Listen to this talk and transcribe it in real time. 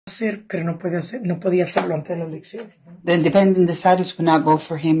Pero no podía hacerlo antes de la elección. The independent deciders would not vote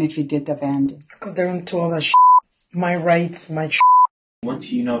for him if he did the banding. Because they're into all that my rights, my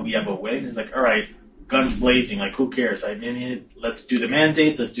Once you know we have a win, it's like, all right, guns blazing, like who cares? I'm in it, let's do the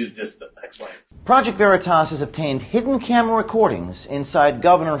mandates, let's do this, the X, Y. Project Veritas has obtained hidden camera recordings inside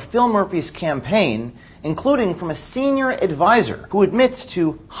Governor Phil Murphy's campaign, including from a senior advisor who admits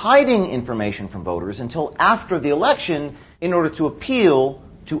to hiding information from voters until after the election in order to appeal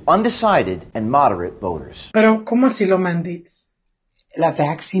to undecided and moderate voters. Pero, ¿cómo así los mandates? La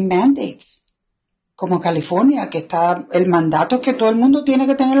vaccine mandates. Como California, que está el mandato es que todo el mundo tiene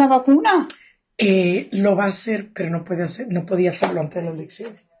que tener la vacuna. Lo va a hacer, pero no podía hacerlo antes de la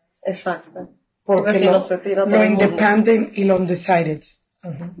elección. Exacto. Porque si no se tira todo lo el mundo. independent y lo undecided.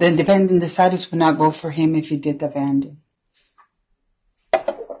 The independent deciders would not vote for him if he did the banding.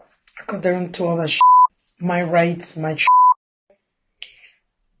 Because they're into all that my rights, my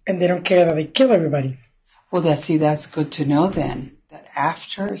and they don't care that they kill everybody. Well, that's good to know then, that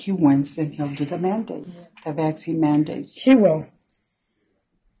after he wins, then he'll do the mandates, the vaccine mandates. He will.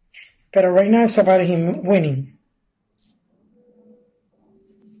 But right now it's about him winning.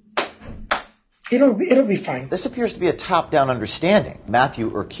 It'll be fine. This appears to be a top-down understanding. Matthew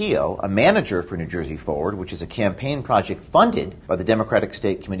Urquio, a manager for New Jersey Forward, which is a campaign project funded by the Democratic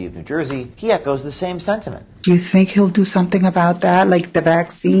State Committee of New Jersey, he echoes the same sentiment. Do you think he'll do something about that, like the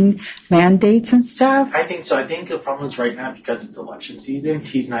vaccine mandates and stuff? I think so. I think the problem is right now, because it's election season,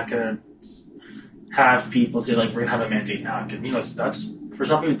 he's not going to have people say, like, we're going to have a mandate now. Because, for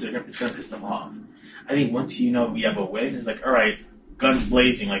some people, it's going to piss them off. I think once we have a win, it's like, all right, guns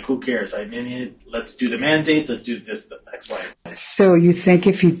blazing, like who cares? I'm in it, let's do the mandates, let's do this, the X, Y. So you think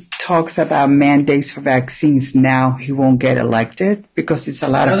if he talks about mandates for vaccines now, he won't get elected because it's a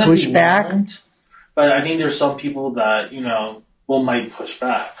lot of pushback? But I think there's some people that, might push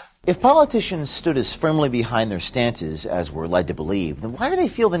back. If politicians stood as firmly behind their stances as we're led to believe, then why do they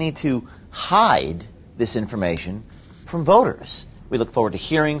feel the need to hide this information from voters? We look forward to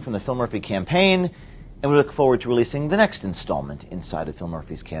hearing from the Phil Murphy campaign, and we look forward to releasing the next installment inside of Phil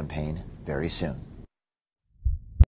Murphy's campaign very soon.